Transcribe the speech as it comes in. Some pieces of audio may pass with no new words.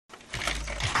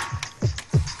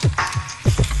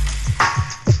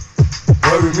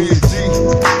Word with me and G.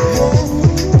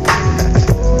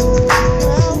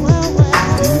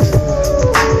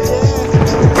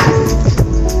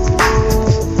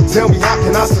 Tell me, how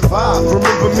can I survive?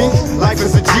 Remember me? Life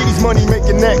is a G's, money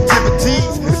making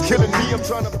activities. It's killing me, I'm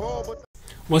trying to ball.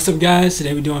 What's up, guys?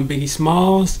 Today we're doing Biggie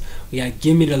Smalls. We got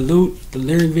Gimme the Loot, the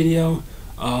lyric video.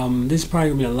 This is probably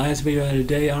gonna be the last video of the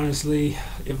day, honestly.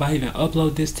 If I even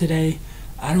upload this today,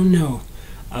 I don't know.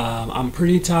 I'm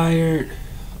pretty tired.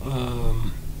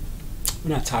 I'm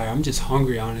not tired, I'm just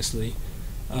hungry, honestly.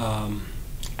 I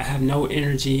have no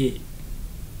energy,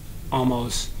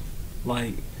 almost.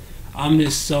 Like, I'm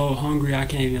just so hungry I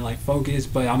can't even like focus,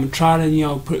 but I'm gonna try to, you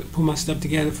know, put my stuff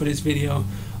together for this video.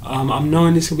 I'm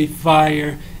knowing this will be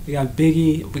fire. We got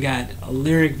Biggie, we got a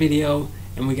lyric video,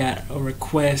 and we got a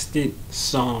requested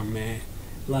song, man.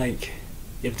 Like,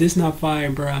 if this not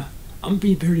fire, bruh, I'm gonna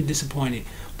be pretty disappointed.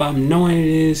 But I'm knowing it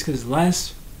is, because the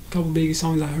last couple Biggie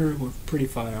songs I heard were pretty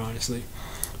fire, honestly.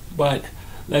 But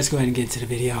let's go ahead and get into the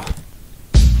video.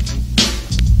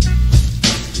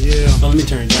 Yeah. So let me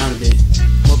turn it down a bit.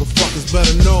 Motherfuckers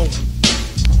better know.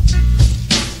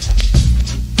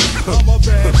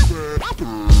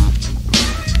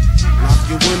 Lock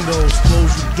your windows,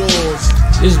 close your doors.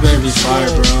 This better be fire,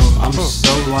 bro. I'm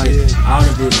so like out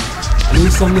of it. I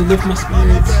need something to lift my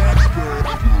spirits.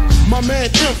 My man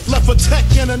Imp left a tech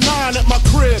and a 9 at my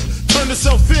crib. Turned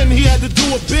himself in, he had to do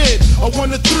a bid. A 1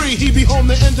 to 3, he be home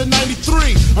the end of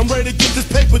 93. I'm ready to get this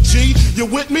paper, G. You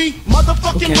with me?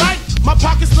 Motherfucking right. My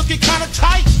pockets looking kinda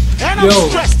tight. And I'm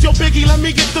stressed. Yo, Biggie, let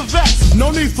me get the vest. No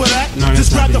need for that. No,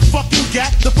 just grab the fucking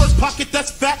gap. The first pocket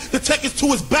that's fat. The tech is to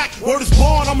his back. Word is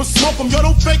born, I'ma smoke him. Yo,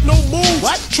 don't fake no moves.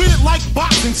 What? Treat it like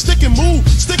boxing. Stick and move.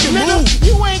 Stick and move.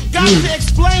 You ain't got to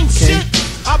explain shit.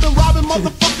 I've been robbing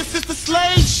motherfuckers since the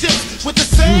slave shit. With the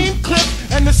same clip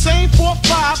and the same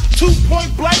 4.5,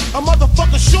 2-point blank, a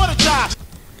motherfucker sure to die.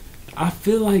 I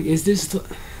feel like, is this,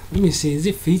 let me see, is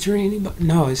it featuring anybody?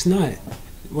 No, it's not.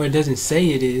 Well, it doesn't say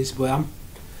it is, but I'm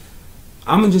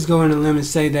gonna just go on a limb and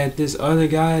say that this other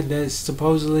guy that's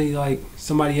supposedly like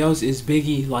somebody else is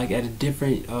Biggie, like at a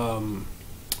different,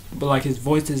 but like his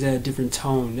voice is at a different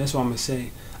tone. That's what I'm gonna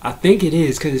say. I think it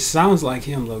is, cause it sounds like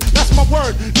him, look. That's my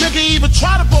word. Nigga even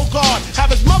try to bogart.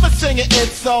 Have his mother singing it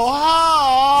so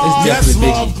hard. It's definitely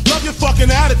Biggie. Love your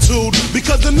fucking attitude.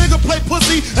 Because the nigga play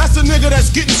pussy, that's the nigga that's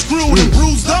getting screwed and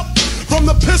bruised up. From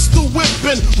the pistol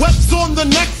whipping, webs on the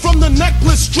neck from the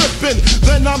necklace stripping.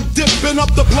 Then I'm dipping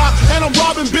up the block and I'm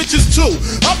robbing bitches too.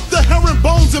 Up the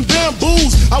herringbones and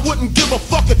bamboos. I wouldn't give a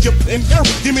fuck if you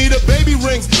give me the baby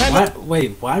rings. And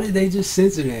wait, why did they just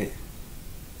censor that?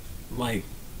 Like,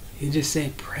 he just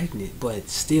said pregnant, but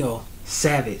still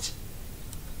savage.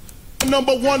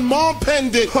 #1 mom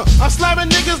pendant. I'm slamming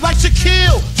niggas like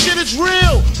Shaquille. Shit is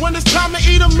real. When it's time to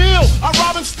eat a meal, I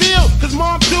rob and steal. Cause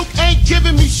Mom Duke ain't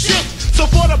giving me shit. So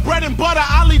for the bread and butter,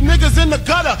 I leave niggas in the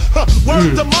gutter.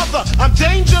 Word to mother, I'm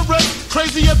dangerous.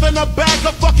 Crazier than a bag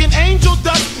of fucking angel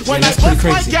dust. When I bust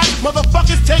my gap,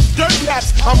 motherfuckers take dirt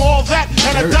naps. I'm all that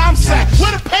and a dime sack.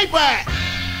 Where the paper at?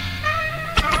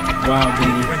 Wow,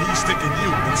 Biggie. When he's sticking you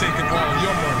and taking all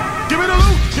your money. Give me the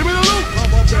loot, give me the loot.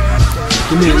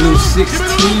 Give me the loot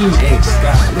 16X,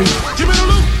 golly. Give me the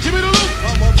loot, give me the loot.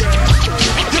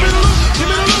 Give me the loot, give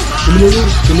me the loot. Give me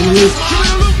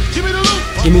the loot, give me the loot.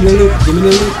 Give me the loot, give me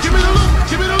the loot. Give me the loot,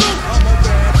 give me the loot. give me the loot, give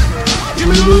me the loot. Give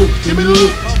me the loot, give me the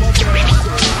loot.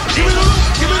 Give me the loot,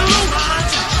 give me the loot.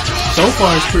 So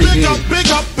far, it's pretty good. Big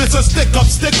up, it's a stick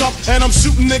up, and I'm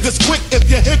shooting niggas quick if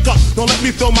you hiccup. Don't let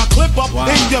me throw my clip up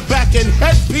in your back and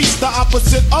headpiece, the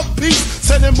opposite of peace.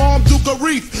 Sending Mom Duke a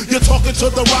reef. You're talking to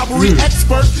the robbery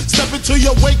expert. Step into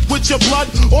your wake with your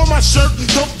blood or my shirt.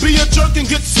 Don't be a jerk and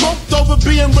get smoked over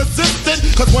being resistant.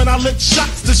 Cause when I lick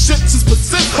shots, the shit's is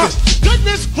persistent.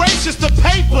 Goodness gracious, the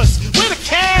papers. Where the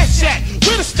cash at?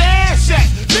 Where the stash at?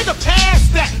 Nigga,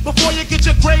 pass that before you get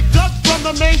your grave dug from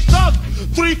the main thug.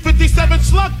 357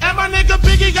 slug, and my nigga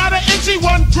Biggie got an itchy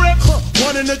one grip.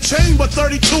 1 in the chamber,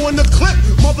 32 in the clip.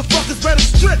 Motherfuckers better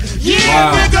strip.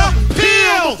 Yeah, nigga,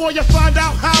 peel before you find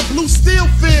out how blue steel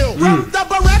feel. From the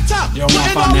Beretta,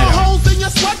 putting all the holes in your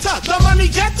sweater. The money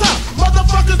getter,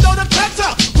 motherfuckers know the better.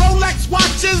 Rolex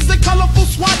watches and colorful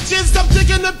swatches. I'm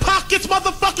digging in pockets,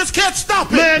 motherfuckers can't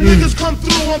stop it. Man, niggas come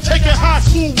through, I'm taking high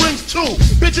school rings too.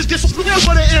 Bitches get split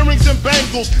for the earrings and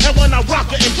bangles. And when I rock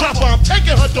her and drop her, I'm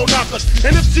taking her donatas.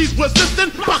 And if she's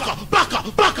resistant, baka,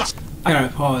 baka, baka. I gotta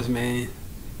pause, man.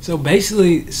 So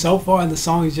basically, so far the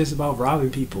song is just about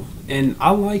robbing people, and I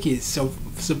like it. So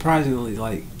surprisingly,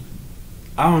 like,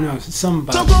 I don't know, something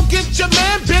about. So go get your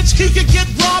man, bitch. He could get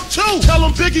robbed too. Tell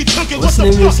him Biggie took it. What's what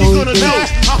the fuck you gonna do?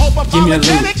 I hope I'm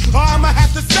apologetic, or I'ma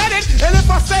have to set it. And if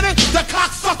I said it, the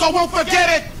cocksucker won't forget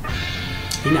it.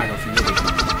 You're not gonna forget it.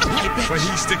 But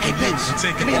he's sticking you and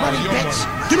taking all your money.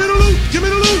 Give me the loot, give me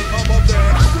the loot.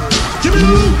 Give me the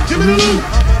loot, give me the loot.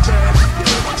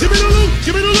 Give me the loot,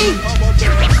 give me the loot.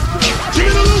 Give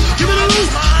me the loot, give me the loot.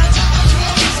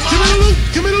 Give me the loot,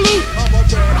 give me the loot.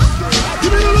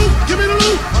 Give me the loot, give me the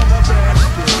loot.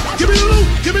 Give me the loot,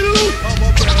 give me the loot.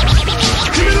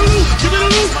 Give me the loot, give me the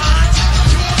loot.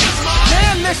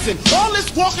 Man, listen, all this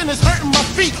walking is hurting my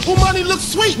feet. Who money looks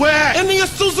sweet? Where? In the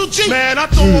Isuzu Jeep. Man, I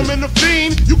throw him in the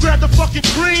fiend. You grab the fucking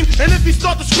cream, and if he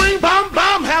start to scream, bam,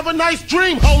 bam, have a nice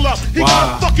dream. Hold up, he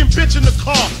got a fucking bitch in the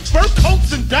car. Fur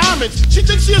coats and diamonds. She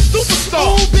thinks she a superstar.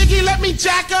 Oh, Biggie, let me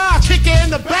jack her. I kick her in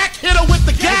the back, hit her with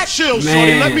the gas. Chill,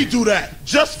 shorty, let me do that.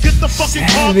 Just get the fucking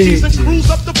car keys and cruise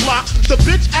up the block. The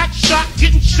bitch act shot,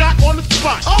 getting shot on the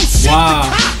spot. Oh shit, the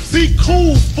cops. Be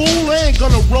cool, fool. They ain't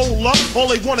gonna roll up. All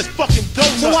they want is fucking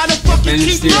donuts. So why the fucking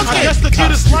keep looking? I guess the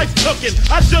kid is life cooking.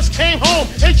 I just came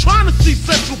home, ain't trying to see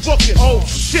Central booking. Oh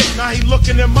shit, now he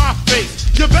looking in my face.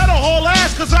 You better haul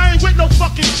ass, cause I ain't with no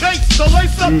fucking chase. So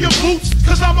lace up your boots,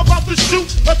 cause I'm about to shoot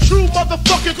a true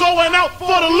motherfucker going out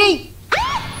for the loot.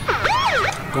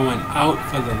 Going out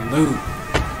for the loot.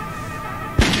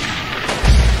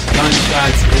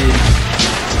 Gunshots in.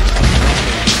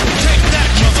 Take that,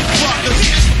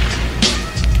 motherfuckers.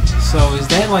 So is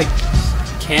that like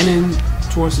canon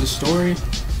towards the story?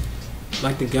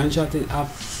 Like the gunshot that I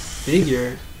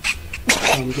figure.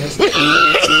 I'm guessing.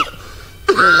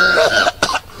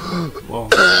 Whoa.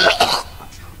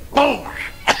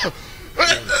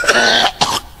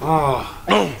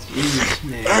 Oh, jeez,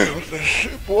 man. What that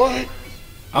shit, boy?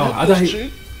 Oh, I thought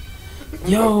he.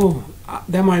 Yo,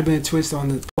 that might have been a twist on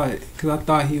the plot, because I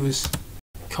thought he was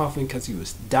coughing because he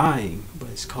was dying, but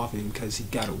he's coughing because he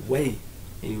got away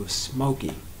and he was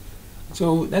smoking.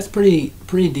 So that's pretty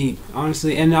deep,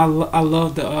 honestly. And I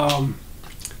love the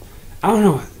I don't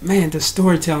know, man. The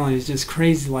storytelling is just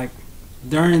crazy. Like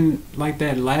during like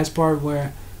that last part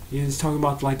where he was talking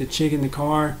about like the chick in the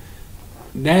car,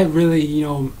 that really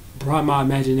brought my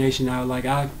imagination out. Like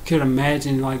I could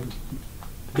imagine like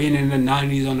being in the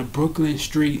 90s on a Brooklyn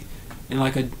street and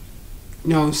like a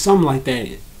something like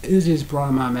that. It just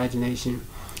brought my imagination.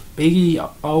 Biggie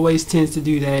always tends to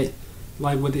do that,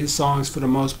 like with his songs for the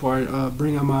most part,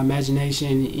 bring out my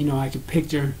imagination. I can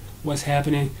picture what's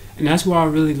happening, and that's what I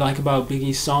really like about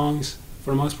Biggie's songs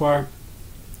for the most part.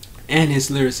 And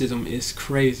his lyricism is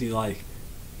crazy. Like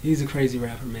he's a crazy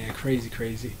rapper, man.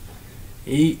 Crazy.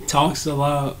 He talks a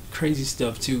lot of crazy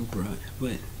stuff too, bro.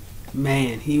 But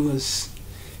man, he's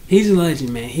a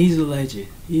legend, man. He's a legend.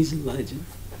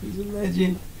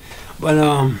 But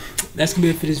that's gonna be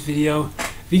it for this video.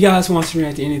 If you guys want to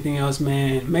react to anything else,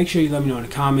 man, make sure you let me know in the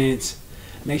comments.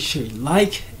 Make sure you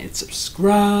like and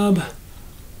subscribe.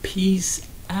 Peace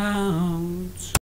out.